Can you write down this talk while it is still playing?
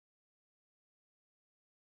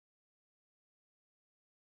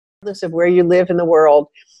regardless of where you live in the world.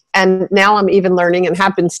 And now I'm even learning and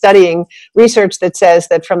have been studying research that says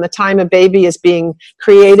that from the time a baby is being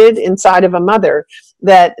created inside of a mother,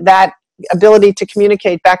 that ability to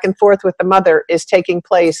communicate back and forth with the mother is taking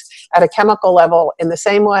place at a chemical level in the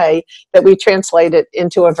same way that we translate it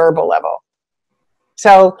into a verbal level.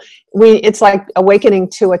 So it's like awakening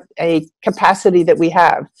to a capacity that we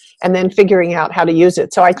have and then figuring out how to use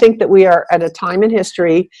it. So I think that we are at a time in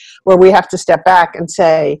history where we have to step back and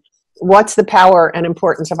say, what's the power and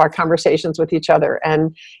importance of our conversations with each other,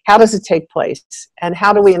 and how does it take place, and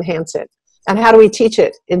how do we enhance it, and how do we teach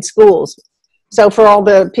it in schools? So for all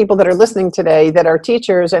the people that are listening today that are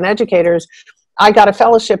teachers and educators, I got a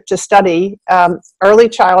fellowship to study early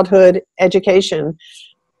childhood education.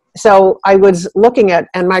 So I was looking at,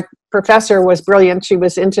 and my professor was brilliant. She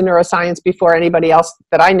was into neuroscience before anybody else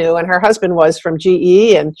that I knew, and her husband was from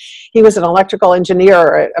GE, and he was an electrical engineer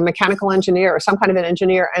or a mechanical engineer or some kind of an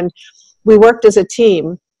engineer. And we worked as a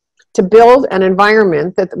team to build an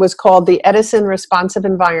environment that was called the Edison Responsive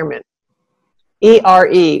Environment.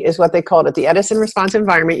 ERE is what they called it, the Edison Responsive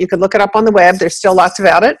Environment. You could look it up on the web. There's still lots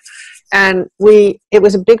about it. And it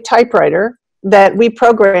was a big typewriter that we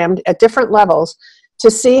programmed at different levels to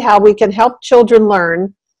see how we can help children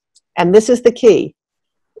learn, and this is the key,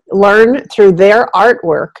 learn through their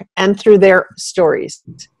artwork and through their stories.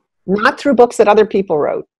 Not through books that other people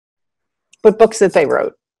wrote, but books that they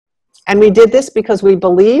wrote. And we did this because we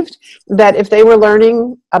believed that if they were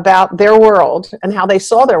learning about their world and how they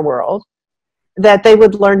saw their world, that they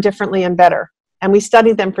would learn differently and better. And we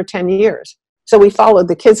studied them for 10 years. So we followed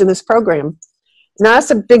the kids in this program. Now,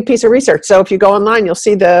 that's a big piece of research. So if you go online, you'll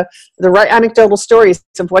see the right anecdotal stories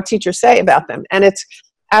of what teachers say about them. And it's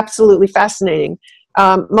absolutely fascinating.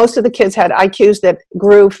 Most of the kids had IQs that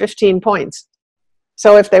grew 15 points.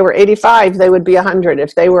 So if they were 85, they would be 100.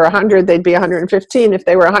 If they were 100, they'd be 115. If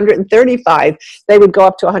they were 135, they would go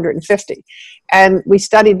up to 150. And we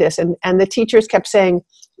studied this. And the teachers kept saying,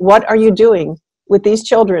 what are you doing with these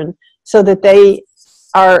children so that they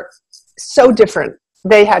are so different?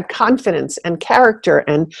 They had confidence and character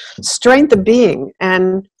and strength of being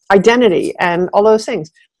and identity and all those things.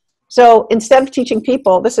 So instead of teaching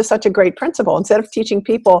people, this is such a great principle, instead of teaching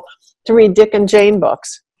people to read Dick and Jane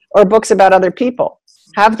books or books about other people,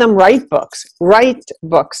 have them write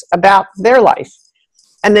books about their life,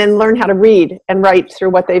 and then learn how to read and write through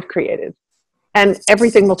what they've created. And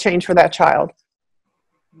everything will change for that child.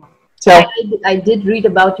 So I did read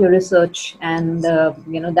about your research, and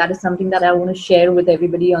that is something that I want to share with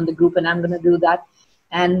everybody on the group, and I'm going to do that.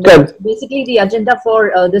 And basically the agenda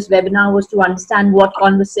for this webinar was to understand what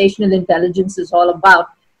conversational intelligence is all about,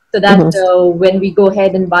 so that when we go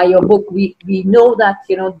ahead and buy your book, we know that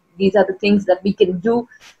these are the things that we can do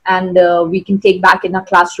and we can take back in our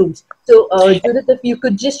classrooms. So Judith, if you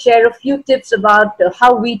could just share a few tips about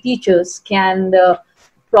how we teachers can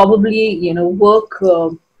probably work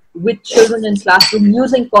with children in classroom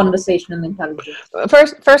using conversational intelligence.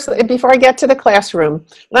 First, before I get to the classroom,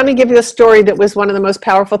 let me give you a story that was one of the most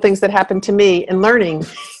powerful things that happened to me in learning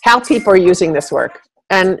how people are using this work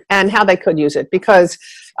and how they could use it. Because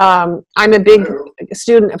I'm a big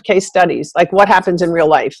student of case studies, like what happens in real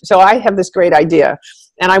life. So I have this great idea,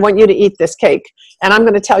 and I want you to eat this cake. And I'm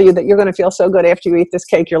going to tell you that you're going to feel so good after you eat this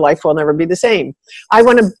cake, your life will never be the same. I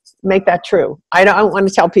want to make that true. I don't want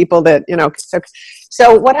to tell people that,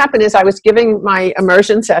 So what happened is I was giving my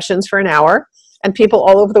immersion sessions for an hour, and people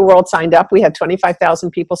all over the world signed up. We had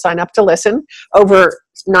 25,000 people sign up to listen over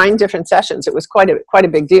 9 different sessions. It was quite a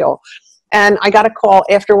big deal. And I got a call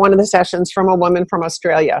after one of the sessions from a woman from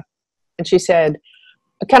Australia. And she said,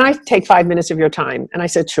 can I take 5 minutes of your time? And I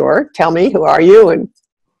said, sure. Tell me, who are you? And,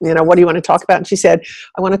 what do you want to talk about? And she said,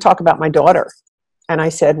 I want to talk about my daughter. And I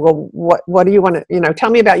said, well, what do you want to, tell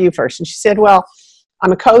me about you first. And she said, well,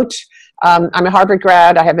 I'm a coach. I'm a Harvard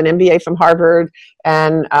grad. I have an MBA from Harvard.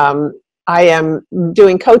 And I am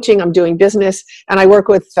doing coaching. I'm doing business. And I work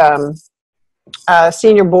with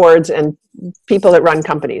senior boards and people that run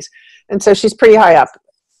companies. And so she's pretty high up.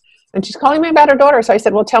 And she's calling me about her daughter. So I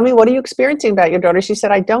said, well, tell me, what are you experiencing about your daughter? She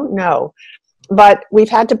said, I don't know. But we've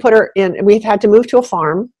had to put her in, we've had to move to a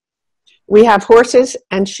farm. We have horses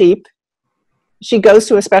and sheep. She goes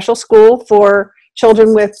to a special school for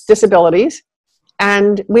children with disabilities.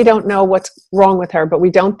 And we don't know what's wrong with her, but we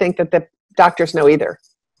don't think that the doctors know either.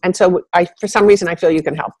 And so for some reason, I feel you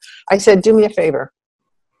can help. I said, do me a favor.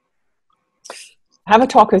 Have a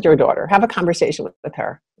talk with your daughter. Have a conversation with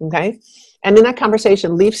her, okay? And in that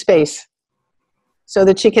conversation, leave space so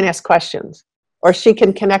that she can ask questions or she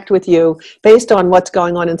can connect with you based on what's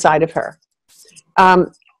going on inside of her.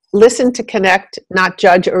 listen to connect, not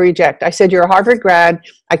judge or reject. I said, you're a Harvard grad.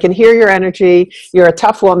 I can hear your energy. You're a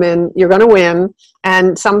tough woman. You're going to win.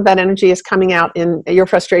 And some of that energy is coming out in your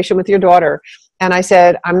frustration with your daughter. And I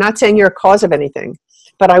said, I'm not saying you're a cause of anything,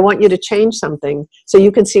 but I want you to change something so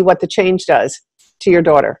you can see what the change does to your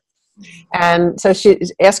daughter. And so she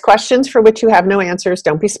asked questions for which you have no answers.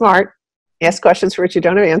 Don't be smart. Ask questions for which you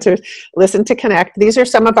don't have answers. Listen to connect. These are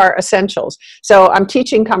some of our essentials. So I'm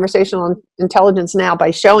teaching conversational intelligence now by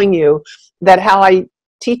showing you that how I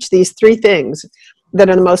teach these 3 things that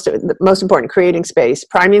are the most important: creating space,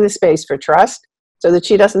 priming the space for trust, so that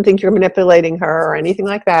she doesn't think you're manipulating her or anything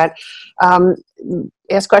like that.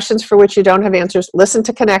 Ask questions for which you don't have answers. Listen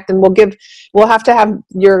to connect, and we'll have to have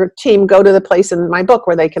your team go to the place in my book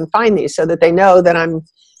where they can find these, so that they know that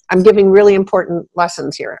I'm giving really important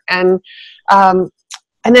lessons here. And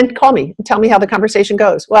then call me and tell me how the conversation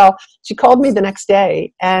goes. Well, she called me the next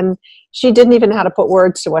day, and she didn't even know how to put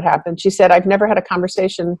words to what happened. She said, I've never had a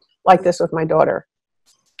conversation like this with my daughter.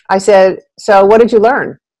 I said, so what did you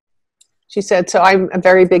learn? She said, so I'm a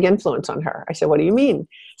very big influence on her. I said, what do you mean?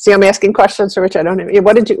 See, I'm asking questions for which I don't have.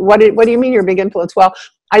 What do you mean you're a big influence? Well,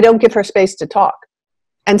 I don't give her space to talk.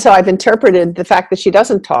 And so I've interpreted the fact that she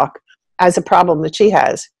doesn't talk as a problem that she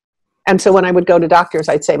has. And so when I would go to doctors,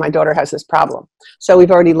 I'd say, my daughter has this problem. So we've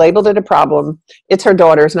already labeled it a problem. It's her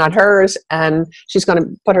daughter's, not hers. And she's going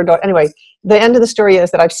to put her daughter. Anyway, the end of the story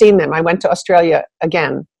is that I've seen them. I went to Australia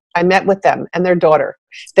again. I met with them and their daughter.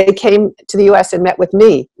 They came to the US and met with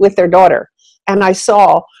me, with their daughter. And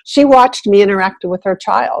she watched me interact with her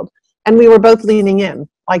child. And we were both leaning in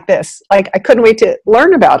like this. Like, I couldn't wait to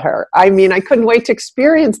learn about her. I mean, I couldn't wait to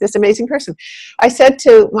experience this amazing person. I said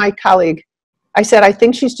to my colleague, I said, I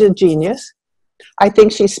think she's a genius. I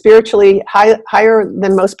think she's spiritually higher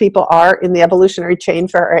than most people are in the evolutionary chain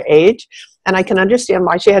for her age. And I can understand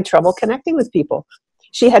why she had trouble connecting with people.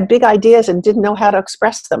 She had big ideas and didn't know how to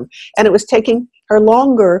express them. And it was taking her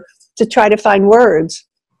longer to try to find words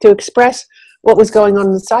to express what was going on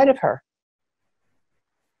inside of her.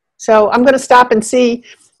 So I'm going to stop and see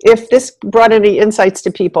if this brought any insights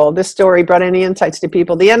to people. This story brought any insights to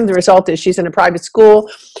people. The end result is she's in a private school.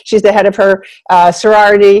 She's the head of her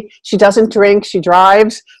sorority. She doesn't drink. She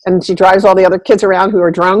drives, and she drives all the other kids around who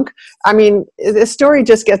are drunk. I mean, the story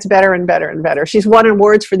just gets better and better and better. She's won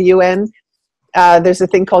awards for the UN. There's a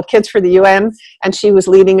thing called Kids for the UN, and she was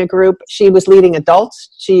leading a group. She was leading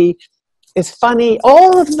adults. She is funny.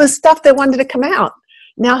 All of the stuff that wanted to come out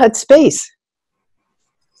now had space.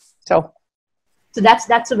 So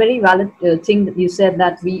that's a very valid thing that you said,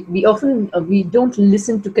 that we often we don't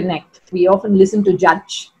listen to connect. We often listen to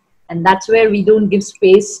judge, and that's where we don't give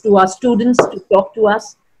space to our students to talk to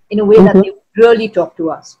us in a way that they really talk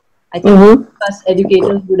to us. I think us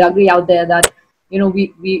educators would agree out there that, you know,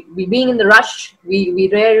 we being in the rush, we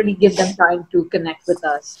rarely give them time to connect with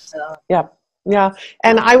us. Yeah.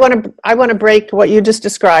 And I want to break what you just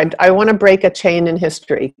described. I want to break a chain in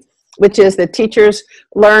history, which is that teachers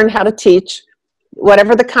learn how to teach.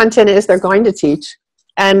 Whatever the content is, they're going to teach.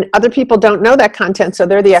 And other people don't know that content, so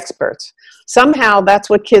they're the experts. Somehow that's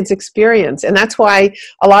what kids experience. And that's why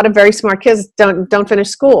a lot of very smart kids don't finish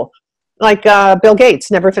school. Like Bill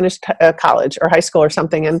Gates never finished college or high school or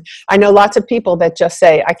something. And I know lots of people that just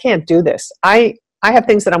say, I can't do this. I have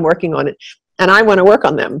things that I'm working on, and I want to work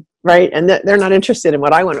on them, right? And they're not interested in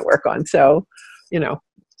what I want to work on. So, you know,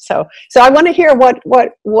 so I want to hear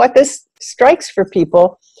what this strikes for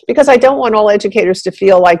people, because I don't want all educators to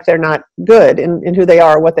feel like they're not good in who they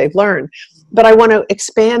are, or what they've learned. But I want to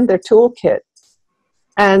expand their toolkit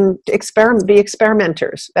and be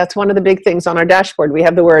experimenters. That's one of the big things on our dashboard. We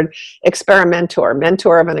have the word experimenter,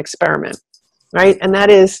 mentor of an experiment, right? And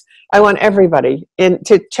that is, I want everybody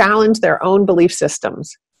to challenge their own belief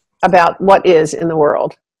systems about what is in the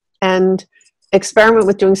world, and experiment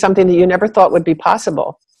with doing something that you never thought would be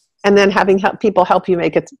possible, and then having people help you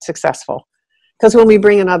make it successful. Because when we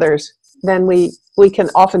bring in others, then we can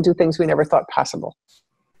often do things we never thought possible.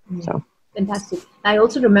 So fantastic. I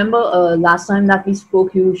also remember last time that we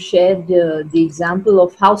spoke, you shared the example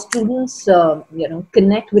of how students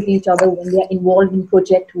connect with each other when they are involved in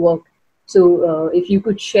project work. So if you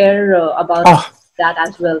could share about that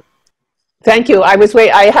as well. Thank you.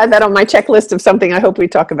 I had that on my checklist of something I hope we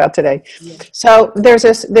talk about today. Yeah. So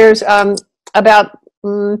there's about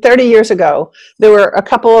 30 years ago, there were a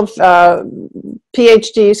couple of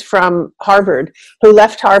PhDs from Harvard who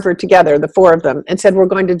left Harvard together, the 4 of them, and said, we're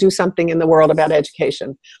going to do something in the world about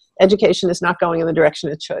education. Education is not going in the direction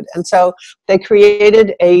it should. And so they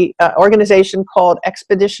created a organization called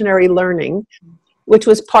Expeditionary Learning, which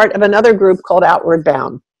was part of another group called Outward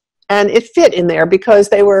Bound. And it fit in there because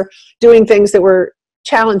they were doing things that were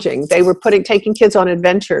challenging. They were taking kids on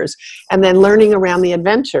adventures and then learning around the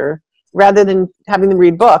adventure rather than having them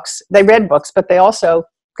read books. They read books, but they also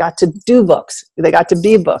got to do books. They got to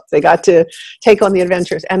be booked. They got to take on the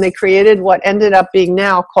adventures. And they created what ended up being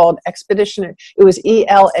now called Expeditionary. It was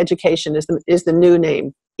EL Education is the new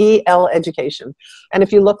name. EL Education. And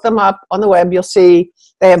if you look them up on the web, you'll see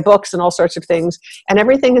they have books and all sorts of things. And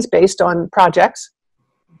everything is based on projects.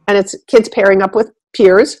 And it's kids pairing up with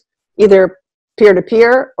peers, either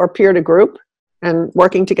peer-to-peer or peer-to-group, and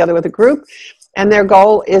working together with a group. And their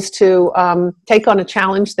goal is to take on a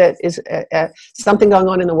challenge that is something going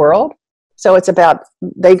on in the world. So it's about,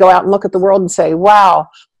 they go out and look at the world and say, wow,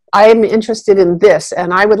 I am interested in this,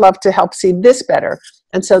 and I would love to help see this better.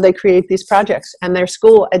 And so they create these projects. And their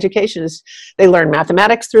school education is, they learn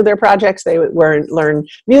mathematics through their projects, they learn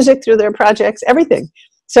music through their projects, everything.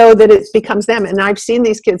 So that it becomes them. And I've seen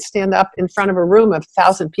these kids stand up in front of a room of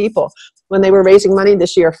 1,000 people when they were raising money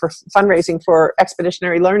this year for fundraising for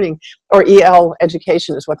Expeditionary Learning, or EL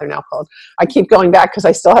Education is what they're now called. I keep going back because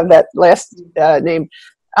I still have that last name.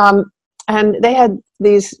 And they had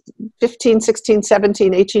these 15, 16,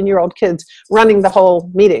 17, 18-year-old kids running the whole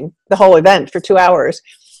meeting, the whole event for 2 hours,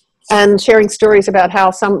 and sharing stories about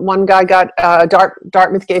how one guy got,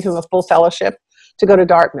 Dartmouth gave him a full fellowship to go to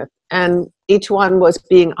Dartmouth. And each one was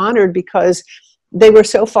being honored because they were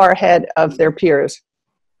so far ahead of their peers.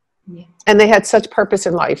 Yeah. And they had such purpose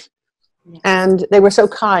in life. Yeah. And they were so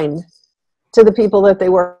kind to the people that they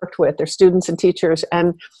worked with, their students and teachers,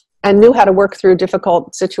 and knew how to work through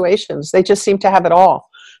difficult situations. They just seemed to have it all.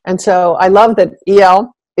 And so I love that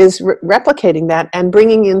EL is replicating that and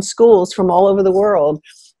bringing in schools from all over the world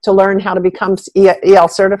to learn how to become EL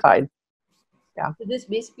certified. Yeah. So this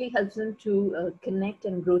basically helps them to connect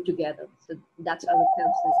and grow together. So that's how it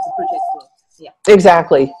helps the project grow. Yeah.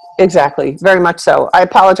 Exactly. Exactly. Very much so. I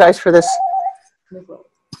apologize for this. No problem.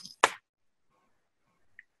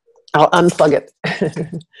 I'll unplug it.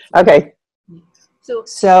 Okay.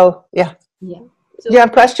 So yeah. Yeah. So, you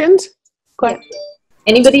have questions? Yeah.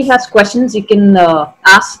 Anybody has questions, you can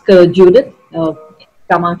ask Judith,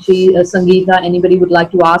 Kamachi, Sangeeta. Anybody would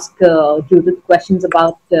like to ask Judith questions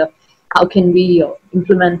about how can we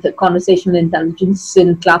implement conversational intelligence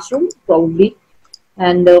in classroom, probably.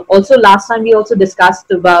 And also last time we also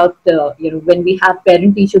discussed about, when we have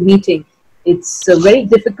parent-teacher meeting, it's very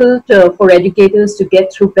difficult for educators to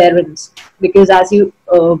get through parents, because as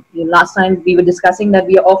last time we were discussing that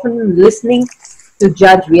we are often listening to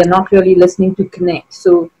judge, we are not really listening to connect.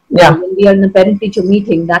 So yeah. When we are in a parent-teacher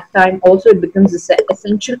meeting, that time also it becomes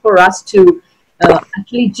essential for us to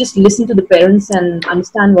actually just listen to the parents and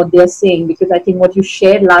understand what they are saying, because I think what you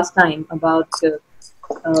shared last time about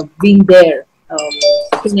being there,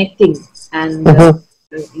 connecting and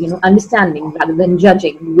understanding rather than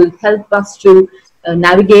judging will help us to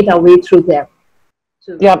navigate our way through there.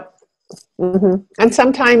 So, yep. Mm-hmm. And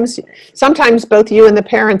sometimes both you and the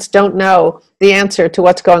parents don't know the answer to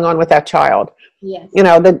what's going on with that child. Yes.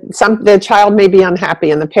 The child may be unhappy,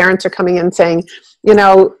 and the parents are coming in saying,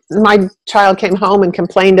 my child came home and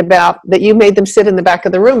complained about that you made them sit in the back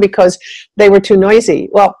of the room because they were too noisy.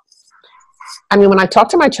 Well, I mean, when I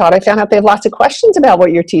talked to my child, I found out they have lots of questions about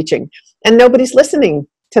what you're teaching, and nobody's listening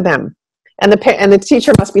to them. And the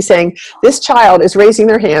teacher must be saying, this child is raising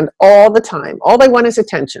their hand all the time. All they want is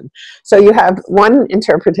attention. So you have one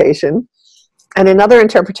interpretation and another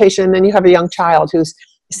interpretation, and then you have a young child who's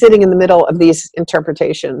sitting in the middle of these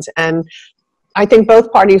interpretations. And I think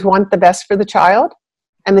both parties want the best for the child,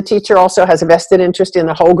 and the teacher also has a vested interest in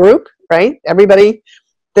the whole group, right? Everybody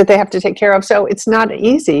that they have to take care of. So it's not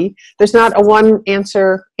easy. There's not a one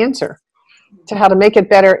answer to how to make it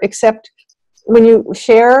better, except when you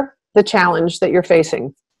share the challenge that you're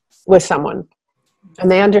facing with someone and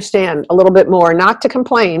they understand a little bit more, not to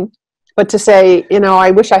complain, but to say,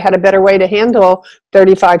 I wish I had a better way to handle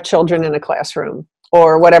 35 children in a classroom,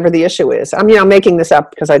 or whatever the issue is. I'm making this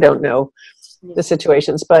up because I don't know the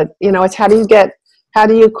situations, but it's how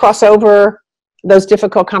do you cross over those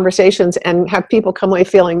difficult conversations and have people come away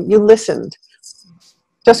feeling you listened.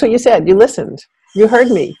 Just what you said, you listened, you heard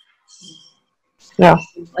me. Yeah.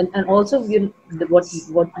 And also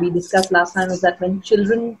what we discussed last time is that when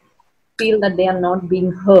children feel that they are not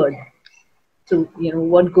being heard, so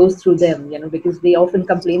what goes through them, because they often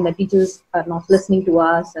complain that teachers are not listening to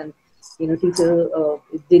us, and teacher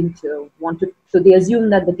didn't want to, so they assume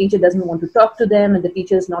that the teacher doesn't want to talk to them and the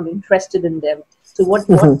teacher is not interested in them. So what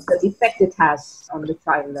the effect it has on the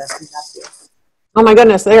child in that way? Oh my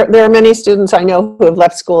goodness, there are many students I know who have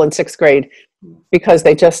left school in 6th grade because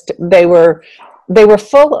they were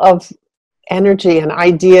full of energy and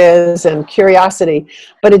ideas and curiosity,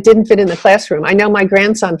 but it didn't fit in the classroom. I know my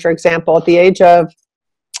grandson, for example, at the age of,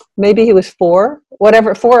 maybe he was 4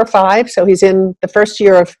 or 5, so he's in the first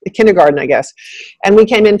year of kindergarten, I guess, and we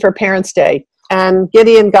came in for Parents' Day, and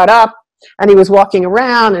Gideon got up, and he was walking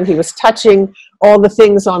around, and he was touching all the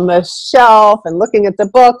things on the shelf and looking at the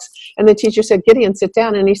books, and the teacher said, Gideon, sit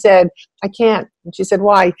down, and he said, I can't. And she said,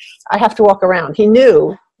 why? I have to walk around. He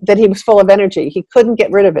knew that he was full of energy. He couldn't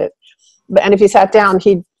get rid of it. And if he sat down,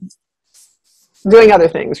 he'd doing other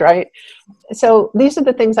things, right? So these are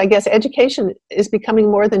the things, I guess, education is becoming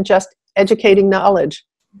more than just educating knowledge.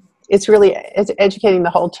 It's educating the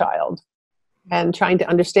whole child and trying to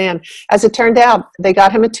understand. As it turned out, they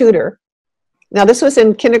got him a tutor. Now, this was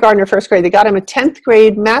in kindergarten or first grade. They got him a 10th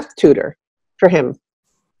grade math tutor for him.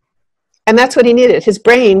 And that's what he needed. His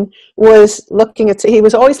brain was he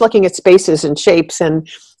was always looking at spaces and shapes and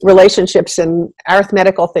relationships and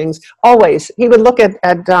arithmetical things. Always. He would look at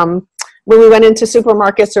when we went into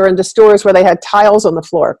supermarkets or into stores where they had tiles on the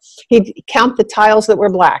floor, he'd count the tiles that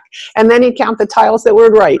were black, and then he'd count the tiles that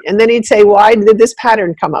were right, and then he'd say, why did this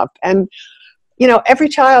pattern come up? And, every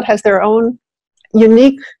child has their own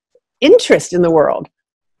unique interest in the world.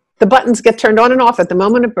 The buttons get turned on and off at the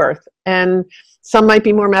moment of birth, and some might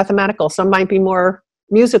be more mathematical, some might be more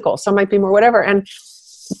musical, some might be more whatever. And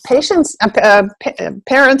parents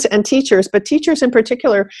and teachers, but teachers in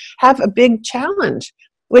particular, have a big challenge,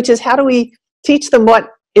 which is how do we teach them what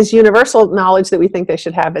is universal knowledge that we think they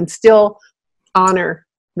should have and still honor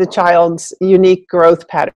the child's unique growth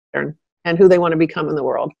pattern and who they want to become in the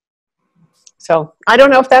world. So I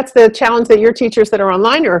don't know if that's the challenge that your teachers that are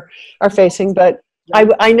online are facing, but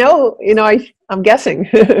I know, I'm guessing.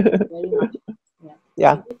 Very much.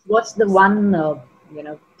 Yeah. What's the one,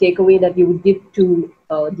 takeaway that you would give to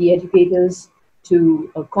the educators to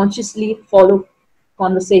consciously follow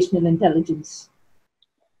conversational intelligence?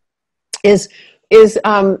 Is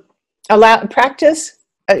practice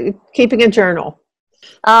keeping a journal.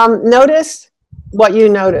 Notice what you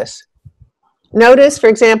notice. Notice, for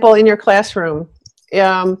example, in your classroom,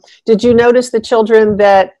 did you notice the children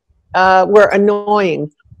that were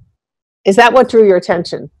annoying? Is that what drew your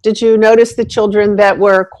attention? Did you notice the children that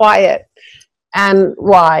were quiet, and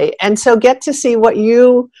why? And so get to see what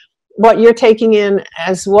you're taking in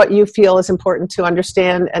as what you feel is important to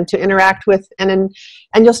understand and to interact with, and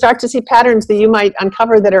you'll start to see patterns that you might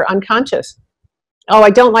uncover that are unconscious. Oh,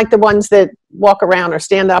 I don't like the ones that walk around or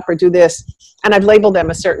stand up or do this, and I've labeled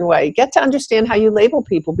them a certain way. Get to understand how you label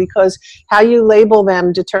people, because how you label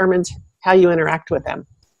them determines how you interact with them.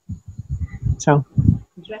 So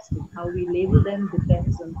interesting. How we label them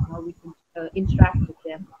depends on how we can interact with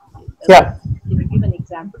them. Yeah. Can you give an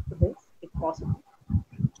example for this, if possible?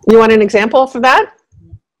 You want an example for that?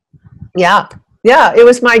 Yeah. It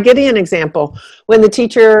was my Gideon example when the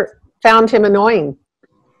teacher found him annoying.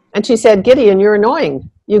 And she said, Gideon, you're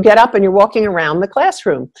annoying. You get up and you're walking around the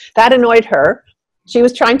classroom. That annoyed her. She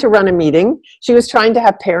was trying to run a meeting. She was trying to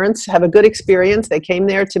have parents have a good experience. They came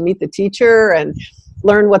there to meet the teacher and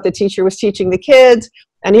learn what the teacher was teaching the kids.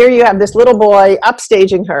 And here you have this little boy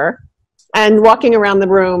upstaging her and walking around the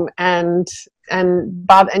room and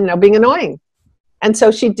being annoying. And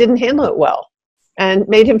so she didn't handle it well and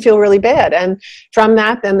made him feel really bad. And from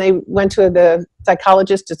that, then they went to the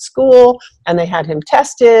psychologist at school and they had him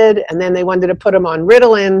tested, and then they wanted to put him on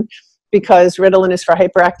Ritalin because Ritalin is for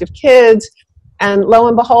hyperactive kids. And lo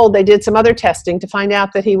and behold, they did some other testing to find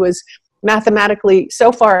out that he was mathematically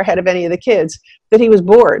so far ahead of any of the kids that he was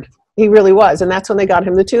bored. He really was. And that's when they got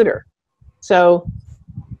him the tutor. So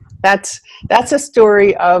that's a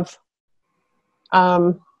story of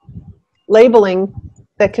labeling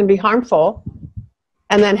that can be harmful,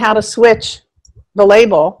 and then how to switch the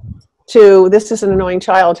label to, this is an annoying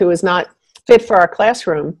child who is not fit for our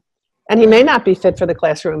classroom. And he may not be fit for the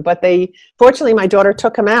classroom, but fortunately my daughter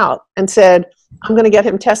took him out and said, I'm going to get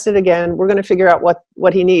him tested again. We're going to figure out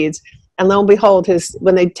what he needs. And lo and behold,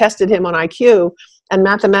 when they tested him on IQ and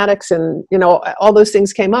mathematics and, all those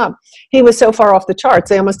things came up, he was so far off the charts.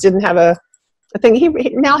 They almost didn't have a thing.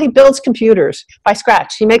 Now he builds computers by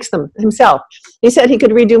scratch. He makes them himself. He said he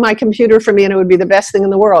could redo my computer for me and it would be the best thing in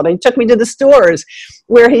the world. And he took me to the stores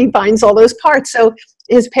where he finds all those parts. So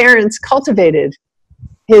his parents cultivated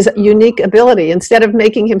his unique ability instead of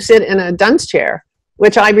making him sit in a dunce chair,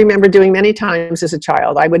 which I remember doing many times as a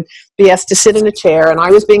child. I would be asked to sit in a chair and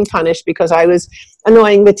I was being punished because I was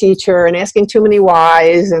annoying the teacher and asking too many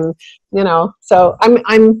whys. And, so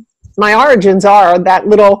my origins are that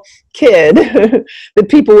little kid that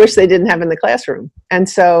people wish they didn't have in the classroom. And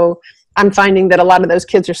so I'm finding that a lot of those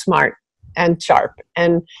kids are smart and sharp.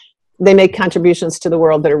 And they make contributions to the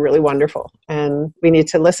world that are really wonderful. And we need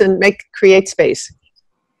to listen, create space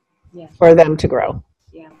for them to grow.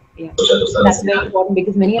 Yeah, yeah. That's very important,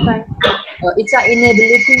 because many a time it's our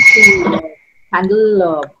inability to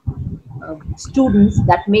handle students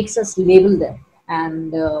that makes us label them.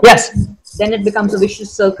 And Yes. then it becomes a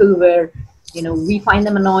vicious circle where, we find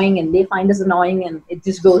them annoying and they find us annoying, and it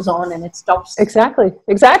just goes on and it stops. Exactly.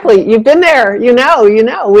 You've been there,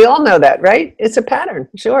 we all know that, right? It's a pattern.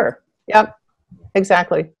 Sure. Yep.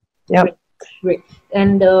 Exactly. Yep. Great.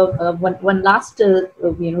 And one last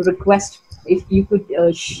request, if you could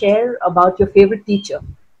share about your favorite teacher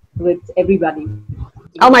with everybody.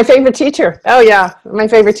 Oh, my favorite teacher. Oh yeah, my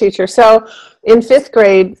favorite teacher. So in 5th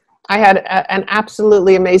grade, I had an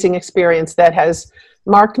absolutely amazing experience that has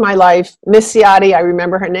marked my life. Miss Ciotti, I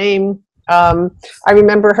remember her name. I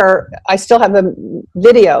remember her. I still have a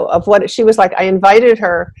video of what she was like. I invited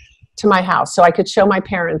her to my house so I could show my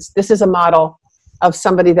parents, this is a model of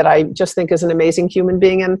somebody that I just think is an amazing human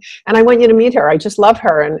being. And I want you to meet her. I just love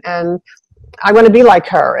her. And I want to be like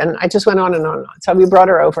her. And I just went on and on and on. So we brought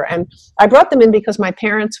her over, and I brought them in because my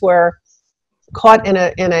parents were caught in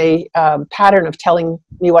a pattern of telling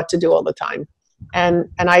me what to do all the time. And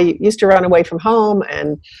I used to run away from home,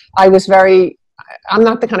 and I'm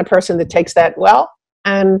not the kind of person that takes that well.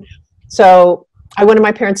 And so I wanted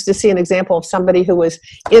my parents to see an example of somebody who was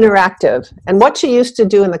interactive. And what she used to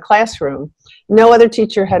do in the classroom, no other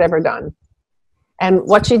teacher had ever done. And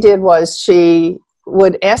what she did was she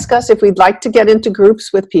would ask us if we'd like to get into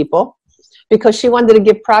groups with people, because she wanted to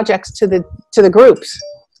give projects to the groups.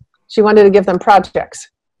 She wanted to give them projects.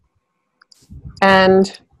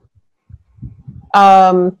 And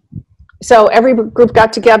so every group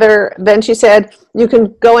got together. Then she said, you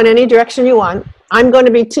can go in any direction you want. I'm going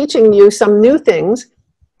to be teaching you some new things.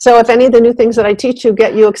 So if any of the new things that I teach you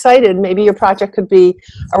get you excited, maybe your project could be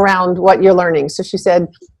around what you're learning. So she said,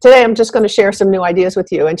 today I'm just going to share some new ideas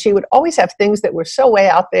with you. And she would always have things that were so way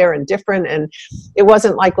out there and different. And it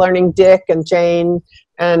wasn't like learning Dick and Jane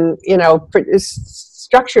and,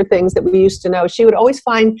 structured things that we used to know. She would always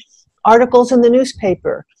find articles in the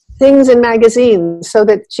newspaper, things in magazines, so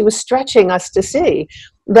that she was stretching us to see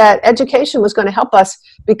that education was going to help us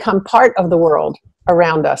become part of the world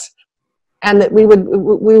around us, and that we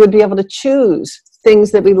would be able to choose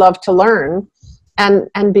things that we love to learn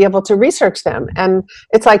and be able to research them. And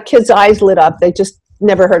it's like kids' eyes lit up. They just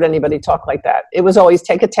never heard anybody talk like that. It was always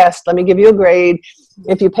take a test, let me give you a grade.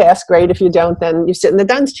 If you pass, great. If you don't, then you sit in the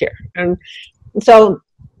dunce chair. And so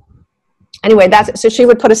anyway, so she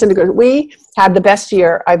would put us into groups. We had the best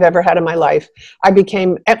year I've ever had in my life. I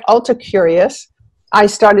became ultra curious. I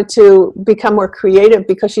started to become more creative,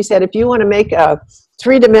 because she said, if you want to make a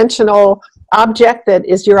 3-dimensional object that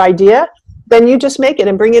is your idea, then you just make it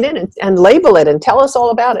and bring it in and label it and tell us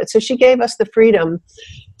all about it. So she gave us the freedom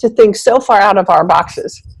to think so far out of our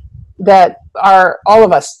boxes that all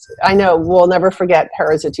of us, I know, will never forget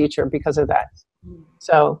her as a teacher because of that.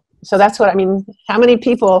 So that's what I mean. How many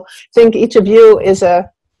people think each of you is a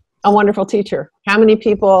wonderful teacher? How many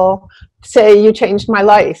people say you changed my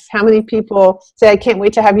life? How many people say, I can't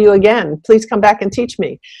wait to have you again. Please come back and teach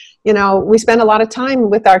me. We spend a lot of time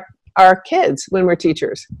with our kids when we're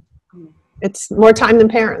teachers. It's more time than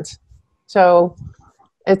parents. So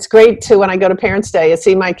it's great when I go to Parents' Day, I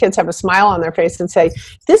see my kids have a smile on their face and say,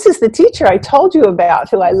 this is the teacher I told you about,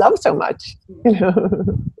 who I love so much.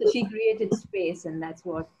 So she created space, and that's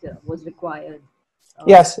what was required.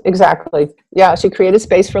 Yes, exactly. Yeah, she created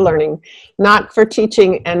space for learning, not for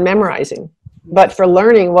teaching and memorizing, but for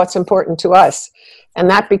learning what's important to us. And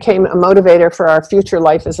that became a motivator for our future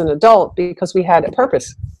life as an adult, because we had a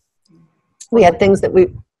purpose. We had things that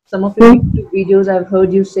Some of your videos, I've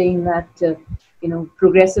heard you saying that,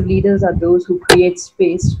 progressive leaders are those who create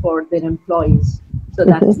space for their employees, so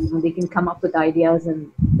that they can come up with ideas,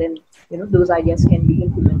 and then those ideas can be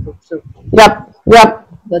implemented. So yep.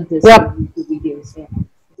 But this videos,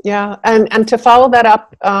 yeah, and to follow that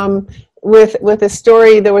up with a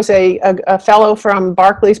story, there was a fellow from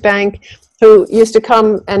Barclays Bank who used to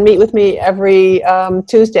come and meet with me every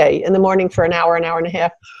Tuesday in the morning for an hour and a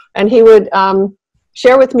half, and he would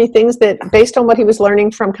share with me things that, based on what he was learning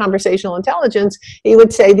from conversational intelligence, he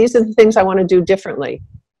would say, these are the things I want to do differently.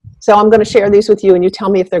 So I'm going to share these with you, and you tell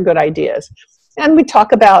me if they're good ideas. And we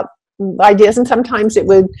talk about ideas, and sometimes it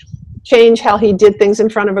would change how he did things in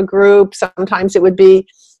front of a group. Sometimes it would be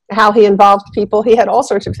how he involved people. He had all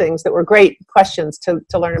sorts of things that were great questions to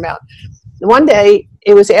learn about. One day,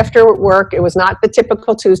 it was after work. It was not the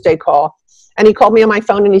typical Tuesday call. And he called me on my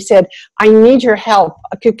phone and he said, I need your help.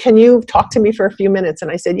 Can you talk to me for a few minutes?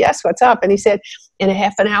 And I said, yes, what's up? And he said, in a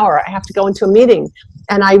half an hour, I have to go into a meeting.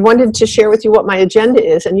 and I wanted to share with you what my agenda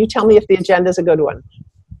is, and you tell me if the agenda is a good one.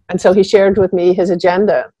 And so he shared with me his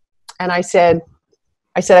agenda, and I said,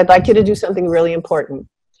 I'd like you to do something really important.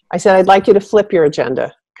 I said, I'd like you to flip your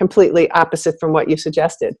agenda, completely opposite from what you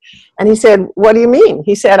suggested. And he said, what do you mean?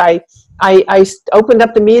 He said, I opened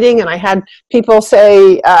up the meeting and I had people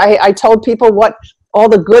say, I told people what all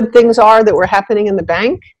the good things are that were happening in the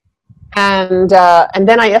bank. And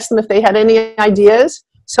then I asked them if they had any ideas.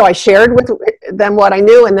 So I shared with them what I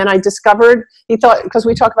knew, and then I discovered, he thought, because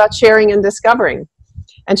we talk about sharing and discovering.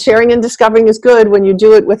 And sharing and discovering is good when you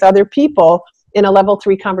do it with other people in a level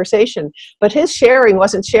 3 conversation. But his sharing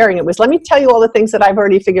wasn't sharing. It was, let me tell you all the things that I've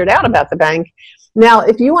already figured out about the bank. Now,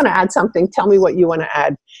 if you want to add something, tell me what you want to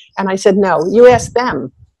add. And I said, no, you ask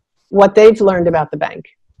them what they've learned about the bank.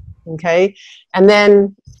 Okay? And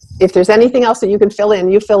then if there's anything else that you can fill in,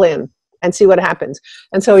 you fill in and see what happens.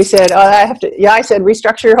 And so he said, oh, I said,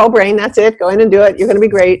 restructure your whole brain. That's it. Go in and do it. You're going to be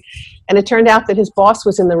great. And it turned out that his boss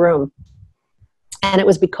was in the room. And it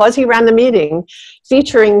was because he ran the meeting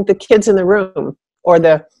featuring the kids in the room or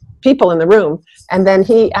the people in the room. And then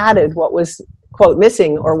he added what was, quote,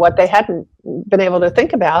 missing or what they hadn't been able to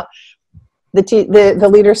think about. The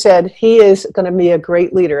leader said, he is going to be a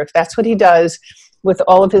great leader. If that's what he does with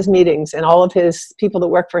all of his meetings and all of his people that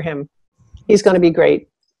work for him, he's going to be great.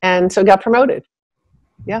 And so got promoted.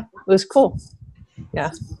 Yeah, it was cool.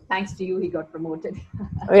 Yeah. Thanks to you, he got promoted.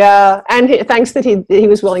 Yeah, and thanks that he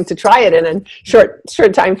was willing to try it in a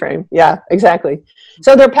short time frame. Yeah, exactly.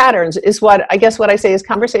 So their patterns is what I say is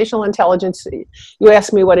conversational intelligence. You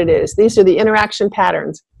ask me what it is. These are the interaction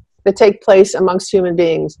patterns that take place amongst human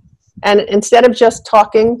beings. And instead of just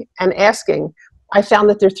talking and asking, I found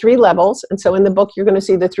that there are 3 levels. And so in the book, you're going to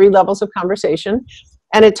see the 3 levels of conversation.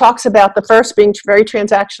 And it talks about the first being very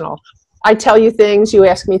transactional. I tell you things, you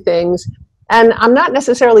ask me things. And I'm not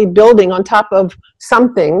necessarily building on top of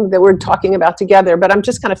something that we're talking about together, but I'm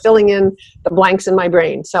just kind of filling in the blanks in my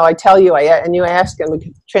brain. So I tell you, and you ask, and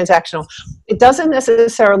we transactional. It doesn't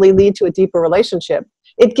necessarily lead to a deeper relationship.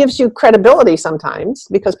 It gives you credibility sometimes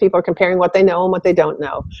because people are comparing what they know and what they don't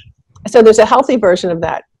know. So there's a healthy version of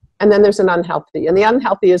that. And then there's an unhealthy. And the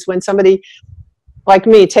unhealthy is when somebody like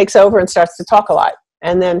me takes over and starts to talk a lot.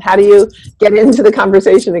 And then how do you get into the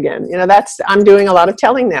conversation again? You know, I'm doing a lot of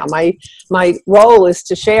telling now. My role is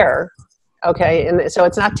to share, okay? And so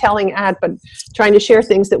it's not telling but trying to share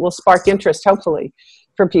things that will spark interest, hopefully,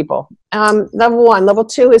 for people. Level 1. Level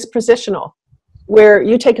 2 is positional, where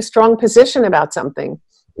you take a strong position about something.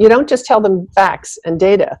 You don't just tell them facts and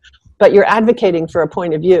data, but you're advocating for a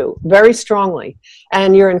point of view very strongly,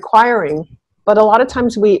 and you're inquiring. But a lot of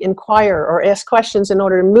times we inquire or ask questions in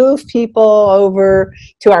order to move people over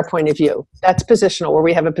to our point of view. That's positional, where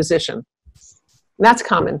we have a position. And that's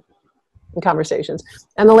common in conversations.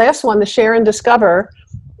 And the last one, the share and discover,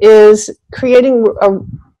 is creating a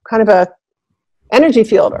kind of a energy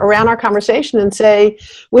field around our conversation and say,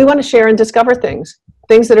 we want to share and discover things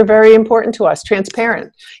that are very important to us,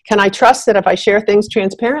 transparent. Can I trust that if I share things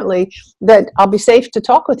transparently, that I'll be safe to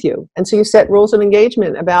talk with you? And so you set rules of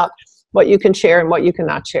engagement about what you can share and what you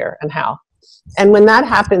cannot share and how. And when that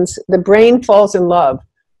happens, the brain falls in love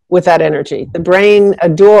with that energy. The brain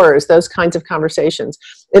adores those kinds of conversations.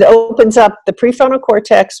 It opens up the prefrontal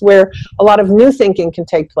cortex where a lot of new thinking can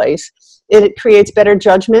take place. It creates better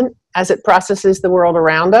judgment as it processes the world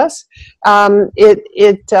around us.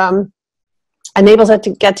 It enables us to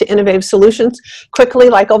get to innovative solutions quickly.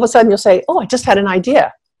 Like all of a sudden you'll say, oh, I just had an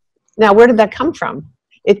idea. Now, where did that come from?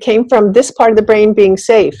 It came from this part of the brain being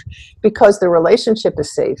safe because the relationship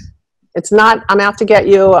is safe. It's not, I'm out to get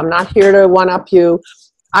you. I'm not here to one-up you.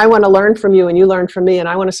 I want to learn from you and you learn from me, and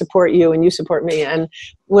I want to support you and you support me. And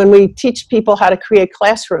when we teach people how to create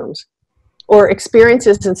classrooms or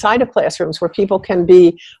experiences inside of classrooms where people can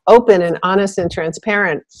be open and honest and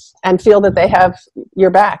transparent and feel that they have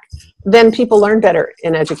your back, then people learn better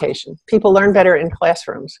in education. People learn better in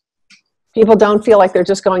classrooms. People don't feel like they're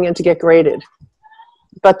just going in to get graded,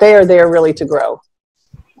 but they are there really to grow.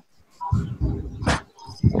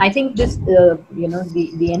 I think just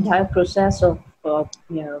the entire process of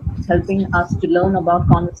helping us to learn about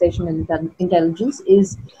conversational intelligence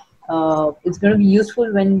is it's going to be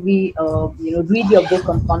useful when we read your book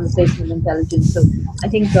on conversational intelligence. So I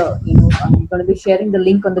think I'm going to be sharing the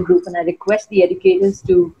link on the group, and I request the educators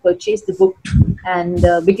to purchase the book, and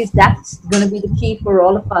because that's going to be the key for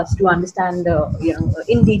all of us to understand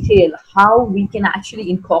in detail how we can actually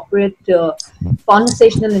incorporate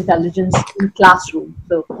conversational intelligence in classroom.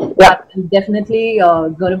 So I'm definitely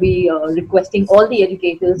going to be requesting all the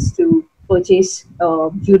educators to purchase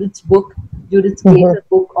Judith's book, Judith's Glaser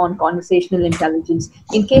book on conversational intelligence.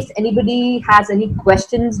 In case anybody has any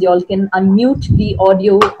questions, y'all can unmute the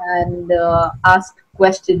audio and ask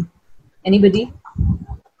question. Anybody?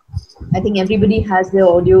 I think everybody has their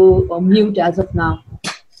audio mute as of now.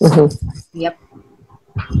 Yep.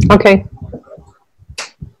 Okay.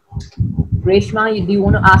 Reshma, do you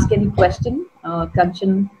want to ask any question?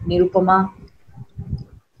 Kanchan, Nirupama.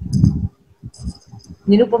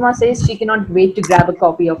 Nirupama says she cannot wait to grab a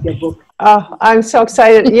copy of your book. Oh, I'm so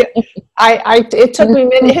excited. It took me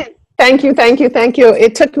many, thank you.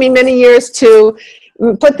 It took me many years to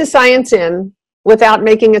put the science in without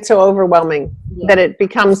making it so overwhelming that it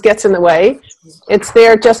gets in the way. It's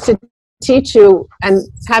there just to teach you and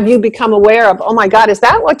have you become aware of, oh my God, is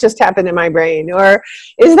that what just happened in my brain? Or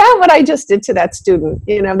is that what I just did to that student?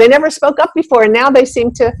 You know, they never spoke up before and now they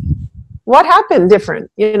seem to, what happened different?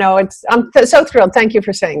 You know, I'm so thrilled. Thank you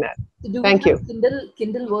for saying that. So Thank you.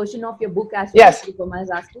 Kindle version of your book as well? Yes. Is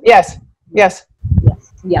asking? Yes.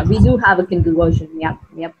 Yeah, we do have a Kindle version.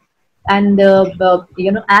 Yep. And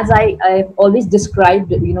you know, as I've always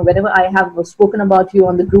described, you know, whenever I have spoken about you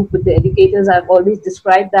on the group with the educators, I've always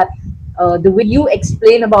described that the way you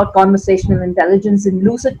explain about conversational intelligence in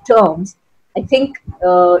lucid terms, I think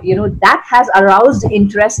you know, that has aroused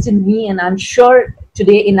interest in me, and I'm sure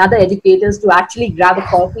today in other educators to actually grab a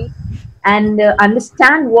copy and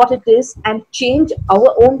understand what it is and change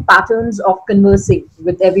our own patterns of conversing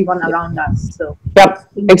with everyone around us. So yep,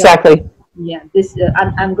 exactly. This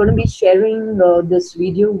I'm going to be sharing this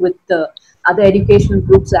video with other educational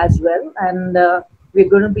groups as well, and we're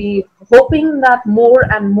going to be hoping that more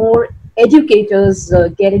and more educators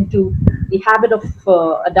get into the habit of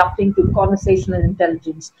adapting to conversational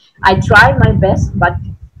intelligence. I try my best, but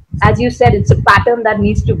as you said, it's a pattern that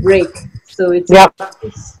needs to break. So it's a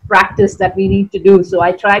practice that we need to do. So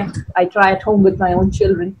I try at home with my own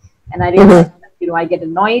children, and I realize that, you know, I get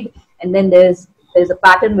annoyed, and then there's a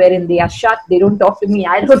pattern wherein they are shut. They don't talk to me.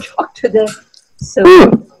 I don't talk to them. So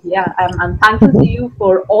yeah, I'm thankful to you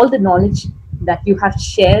for all the knowledge that you have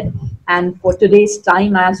shared and for today's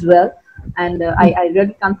time as well. And I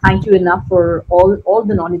really can't thank you enough for all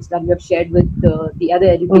the knowledge that you have shared with the other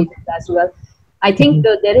educators as well. I think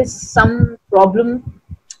there is some problem,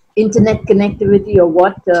 internet connectivity or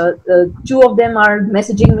what. Two of them are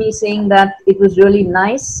messaging me saying that it was really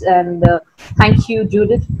nice, and thank you,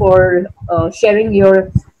 Judith, for sharing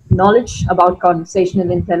your knowledge about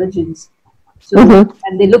conversational intelligence. So,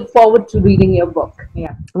 and they look forward to reading your book.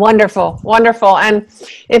 Yeah. Wonderful. And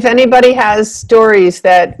if anybody has stories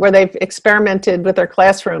where they've experimented with their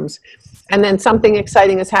classrooms and then something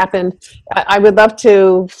exciting has happened, I would love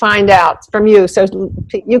to find out from you. So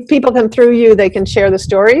people can, through you, they can share the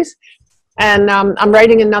stories. And I'm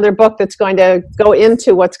writing another book that's going to go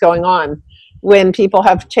into what's going on when people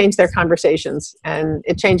have changed their conversations and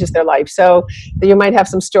it changes their life. So you might have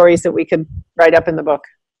some stories that we could write up in the book.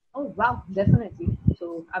 Oh, wow, definitely.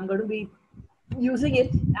 So I'm going to be using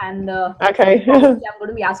it, and okay. I'm going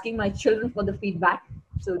to be asking my children for the feedback.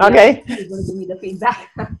 So okay. They're going to give me the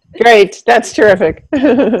feedback. Great. That's terrific.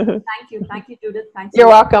 Thank you, Judith. Thanks. You're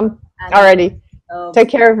welcome. Alrighty. Take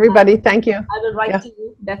care, everybody. Thank you. I will write to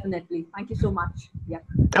you, definitely. Thank you so much. Yeah.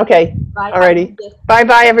 Okay. Bye. Alrighty.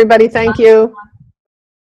 Bye-bye, everybody. Thank you.